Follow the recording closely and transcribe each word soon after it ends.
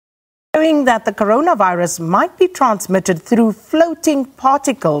showing that the coronavirus might be transmitted through floating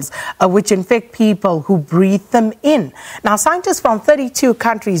particles, which infect people who breathe them in. Now, scientists from 32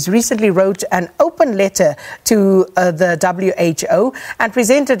 countries recently wrote an open letter to the WHO and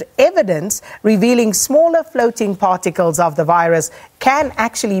presented evidence revealing smaller floating particles of the virus can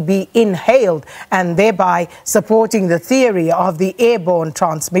actually be inhaled, and thereby supporting the theory of the airborne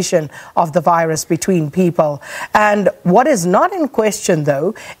transmission of the virus between people. And what is not in question,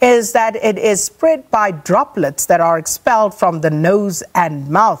 though, is that it is spread by droplets that are expelled from the nose and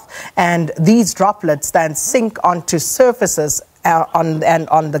mouth, and these droplets then sink onto surfaces on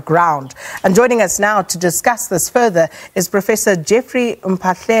the ground. And joining us now to discuss this further is Professor Jeffrey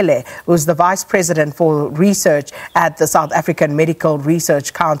Mphahlele, who's the Vice President for Research at the South African Medical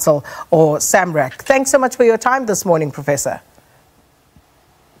Research Council, or SAMRC. Thanks so much for your time this morning, Professor.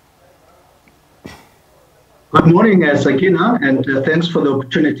 Good morning, Sakina, and thanks for the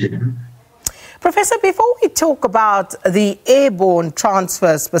opportunity. Professor, before we talk about the airborne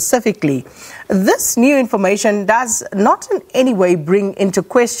transfer specifically, this new information does not in any way bring into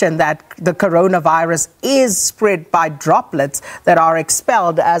question that the coronavirus is spread by droplets that are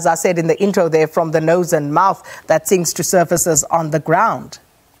expelled, as I said in the intro there, from the nose and mouth that sinks to surfaces on the ground.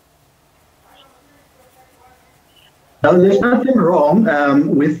 Now, there's nothing wrong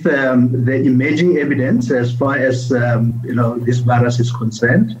with the emerging evidence as far as this virus is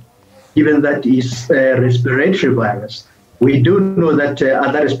concerned. Given that it's a respiratory virus, we do know that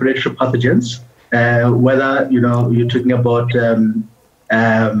other respiratory pathogens, whether you're talking about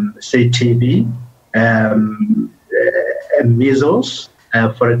say TB, measles,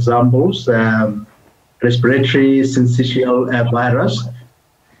 for example, respiratory syncytial virus,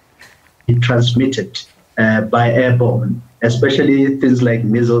 is transmitted by airborne, especially things like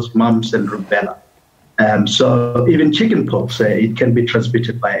measles, mumps, and rubella. So even chickenpox, it can be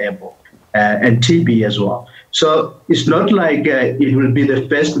transmitted by airborne. And TB as well. So it's not like it will be the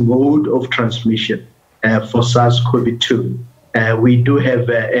first mode of transmission for SARS-CoV-2. We do have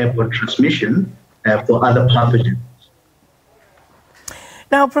airborne transmission for other pathogens.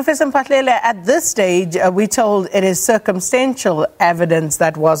 Now, Professor Mphahlele, at this stage, we're told it is circumstantial evidence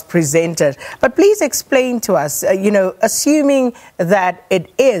that was presented. But please explain to us, assuming that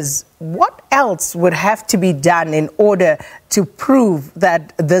it is, what else would have to be done in order to prove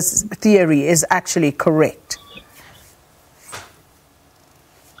that this theory is actually correct?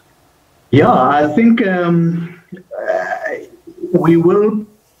 Yeah, I think we will.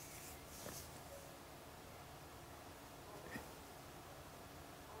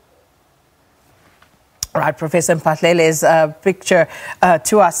 All right, Professor Mphahlele's picture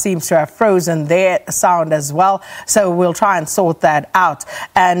to us seems to have frozen their sound as well, so we'll try and sort that out.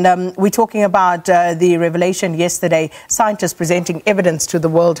 And we're talking about the revelation yesterday, scientists presenting evidence to the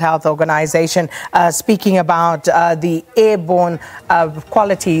World Health Organization, speaking about the airborne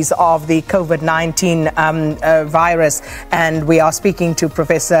qualities of the COVID-19 virus. And we are speaking to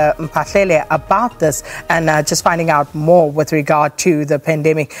Professor Mphahlele about this and just finding out more with regard to the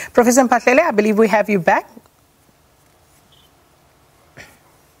pandemic. Professor Mphahlele, I believe we have you back.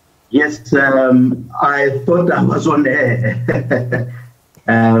 Yes, I thought I was on air.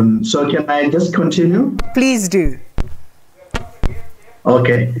 So can I just continue? Please do.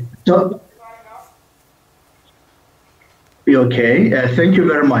 Okay. So, okay, thank you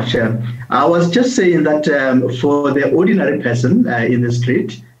very much. I was just saying that for the ordinary person in the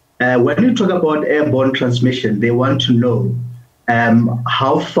street, when you talk about airborne transmission, they want to know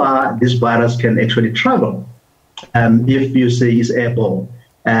how far this virus can actually travel. If you say it's airborne.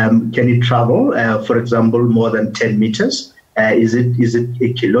 Can it travel, for example, more than 10 meters? Is it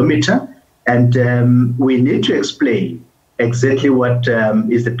a kilometer? And we need to explain exactly what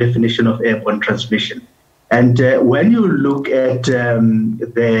is the definition of airborne transmission. And when you look at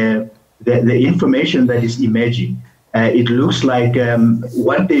the information that is emerging, it looks like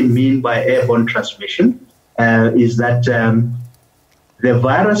what they mean by airborne transmission is that the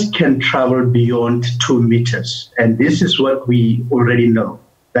virus can travel beyond 2 meters. And this is what we already know.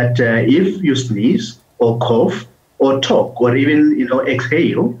 That if you sneeze or cough or talk or even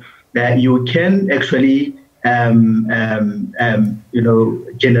exhale, you can actually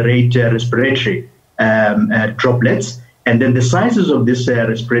generate respiratory droplets, and then the sizes of these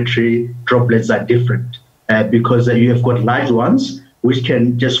respiratory droplets are different because you have got large ones which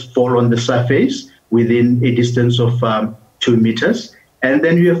can just fall on the surface within a distance of 2 meters, and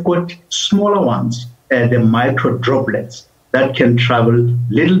then you have got smaller ones, the micro droplets, that can travel a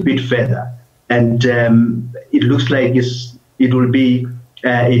little bit further. And it looks like it will be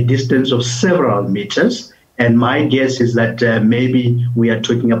a distance of several meters, And my guess is that maybe we are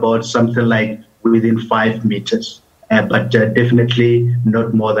talking about something like within 5 meters, but definitely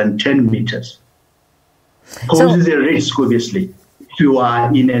not more than 10 meters. Poses a risk, obviously, if you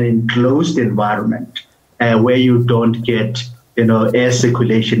are in an enclosed environment where you don't get, air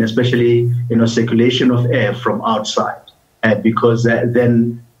circulation, especially, circulation of air from outside, because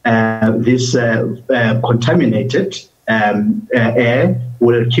then this contaminated air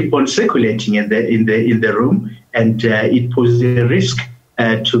will keep on circulating in the room, and it poses a risk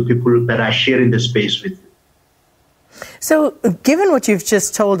to people that are sharing the space with you. So, given what you've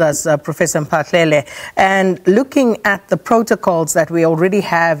just told us, Professor Mphahlele, and looking at the protocols that we already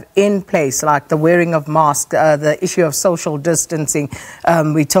have in place, like the wearing of masks, the issue of social distancing,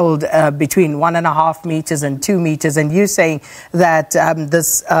 we told between 1.5 meters and 2 meters, and you saying that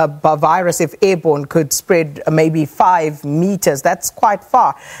this virus, if airborne, could spread maybe 5 meters. That's quite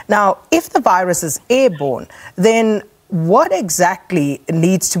far. Now, if the virus is airborne, then what exactly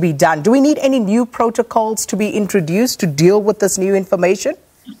needs to be done? Do we need any new protocols to be introduced to deal with this new information?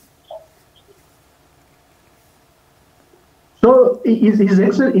 So it's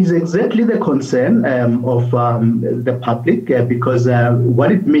exactly the concern of the public, because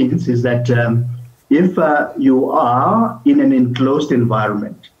what it means is that if you are in an enclosed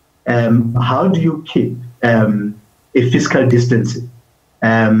environment, how do you keep a physical distancing?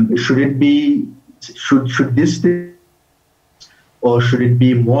 Should this or should it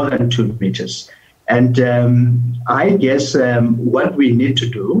be more than 2 meters? And I guess what we need to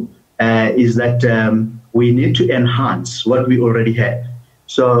do is that we need to enhance what we already have.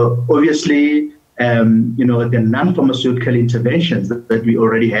 So obviously, the non-pharmaceutical interventions that we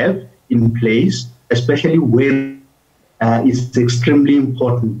already have in place, especially where is extremely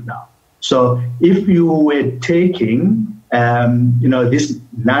important now. So if you were taking, these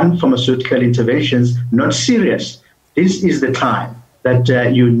non-pharmaceutical interventions not serious, this is the time that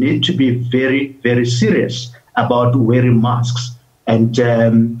you need to be very, very serious about wearing masks and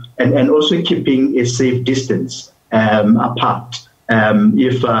also keeping a safe distance apart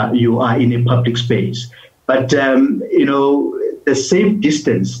if you are in a public space. But, the safe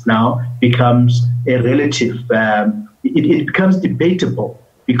distance now becomes a relative. It becomes debatable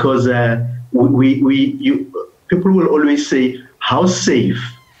because people will always say, how safe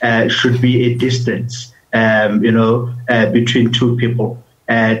should be a distance between two people.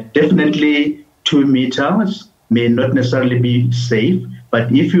 Definitely 2 meters may not necessarily be safe, but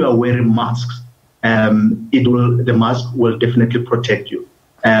if you are wearing masks, the mask will definitely protect you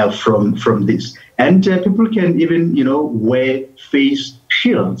from this. And people can even, wear face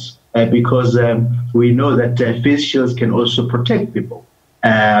shields because we know that face shields can also protect people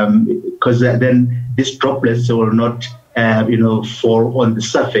because then these droplets will not fall on the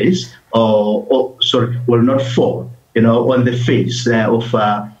surface or will not fall, on the face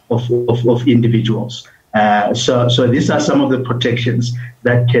of individuals. So these are some of the protections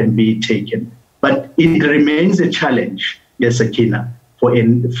that can be taken. But it remains a challenge, yes, Akina,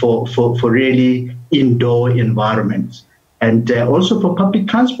 for really indoor environments and also for public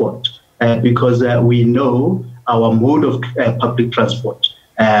transport because we know our mode of public transport,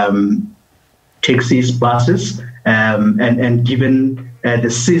 taxis, buses, and given the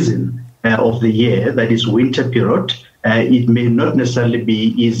season of the year, that is winter period, it may not necessarily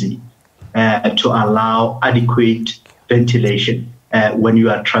be easy to allow adequate ventilation when you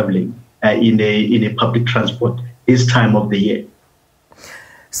are traveling in a public transport this time of the year.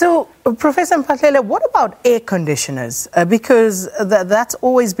 So, Professor Mphahlele, what about air conditioners? Because that's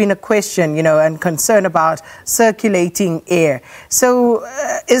always been a question, and concern about circulating air. So,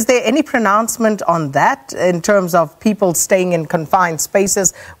 is there any pronouncement on that in terms of people staying in confined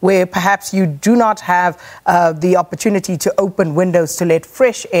spaces where perhaps you do not have the opportunity to open windows to let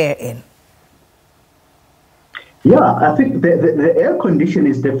fresh air in? Yeah, I think the air condition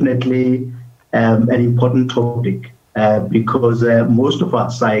is definitely an important topic. Because most of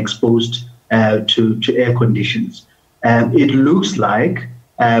us are exposed to air conditions. It looks like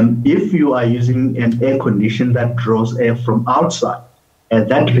if you are using an air condition that draws air from outside,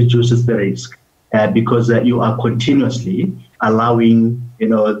 that reduces the risk because you are continuously allowing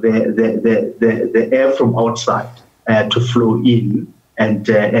the air from outside to flow in and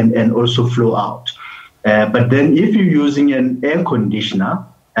also flow out. But then if you're using an air conditioner,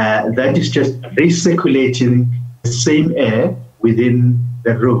 that is just recirculating the same air within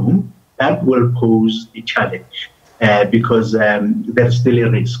the room, that will pose a challenge because there's still a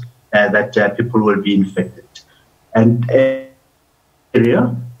risk that people will be infected. And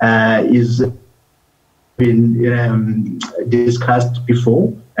area is been discussed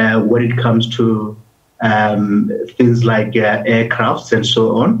before when it comes to things like aircrafts and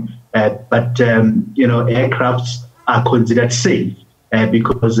so on. But aircrafts are considered safe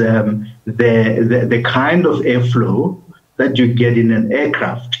because the kind of airflow that you get in an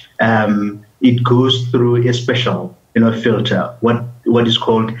aircraft, it goes through a special filter, what is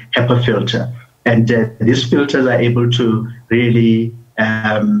called HEPA filter. And these filters are able to really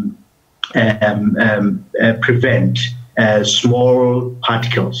prevent small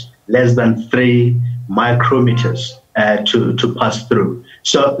particles, less than 3 micrometers, to pass through.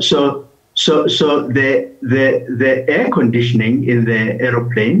 So the air conditioning in the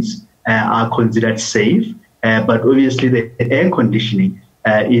aeroplanes are considered safe, but obviously the air conditioning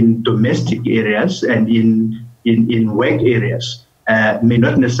in domestic areas and in work areas may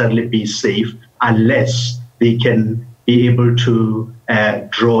not necessarily be safe unless they can be able to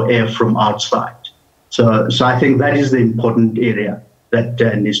draw air from outside. So I think that is the important area that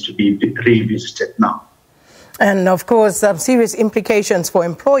needs to be revisited now. And of course, serious implications for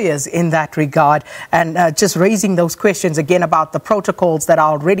employers in that regard, and just raising those questions again about the protocols that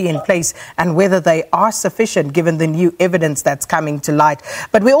are already in place and whether they are sufficient given the new evidence that's coming to light.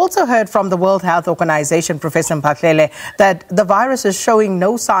 But we also heard from the World Health Organization, Professor Mphahlele, that the virus is showing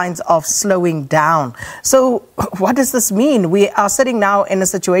no signs of slowing down. So what does this mean? We are sitting now in a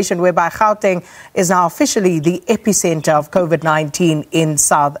situation whereby Gauteng is now officially the epicenter of COVID-19 in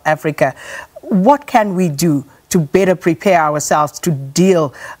South Africa. What can we do to better prepare ourselves to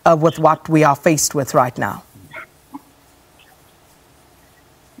deal with what we are faced with right now?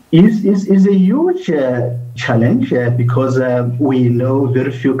 It's a huge challenge because we know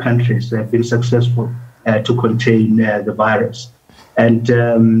very few countries have been successful to contain the virus.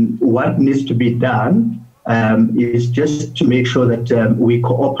 And what needs to be done is just to make sure that we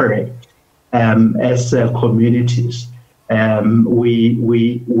cooperate as communities.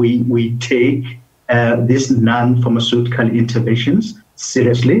 We take these non-pharmaceutical interventions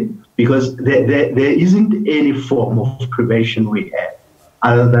seriously because there isn't any form of prevention we have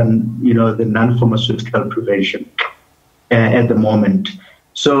other than the non-pharmaceutical prevention at the moment.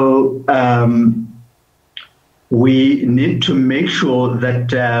 So we need to make sure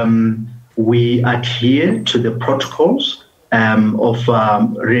that we adhere to the protocols of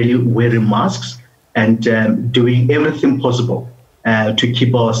really wearing masks and doing everything possible to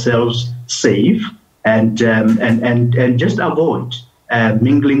keep ourselves safe and just avoid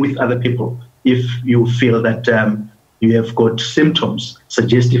mingling with other people if you feel that you have got symptoms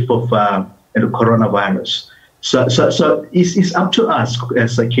suggestive of coronavirus. So it's up to us,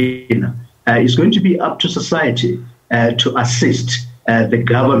 Sakina. It's going to be up to society to assist the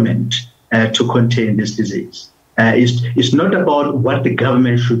government to contain this disease. It's not about what the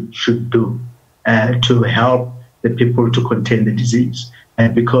government should do to help the people to contain the disease.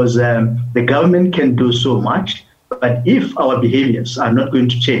 Because the government can do so much, but if our behaviors are not going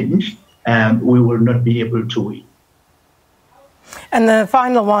to change, we will not be able to win. And the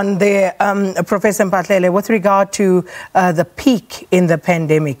final one there, Professor Mphahlele, with regard to the peak in the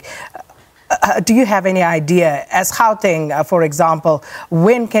pandemic, do you have any idea, as Gauteng, for example,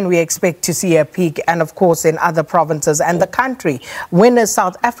 when can we expect to see a peak? And of course, in other provinces and the country, when is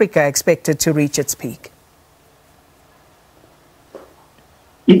South Africa expected to reach its peak?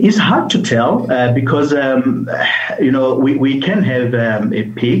 It's hard to tell because, we can have a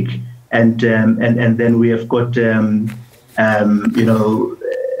peak and then we have got,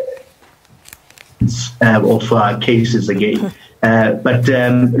 of cases again. But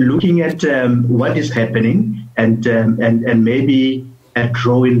looking at what is happening and maybe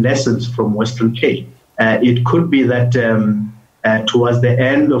drawing lessons from Western Cape, it could be that towards the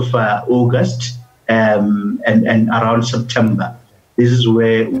end of August and around September, this is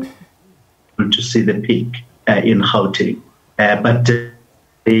where we're going to see the peak in Gauteng. But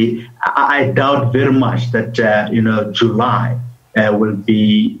I doubt very much that July will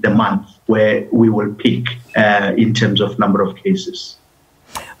be the month where we will peak in terms of number of cases.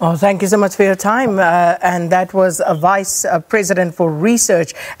 Well, thank you so much for your time. And that was a Vice President for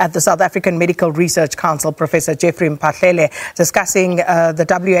Research at the South African Medical Research Council, Professor Jeffrey Mphahlele, discussing the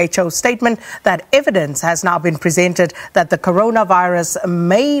WHO statement that evidence has now been presented that the coronavirus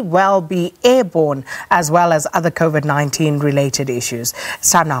may well be airborne as well as other COVID-19 related issues.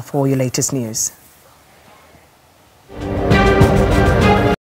 It's time now for your latest news.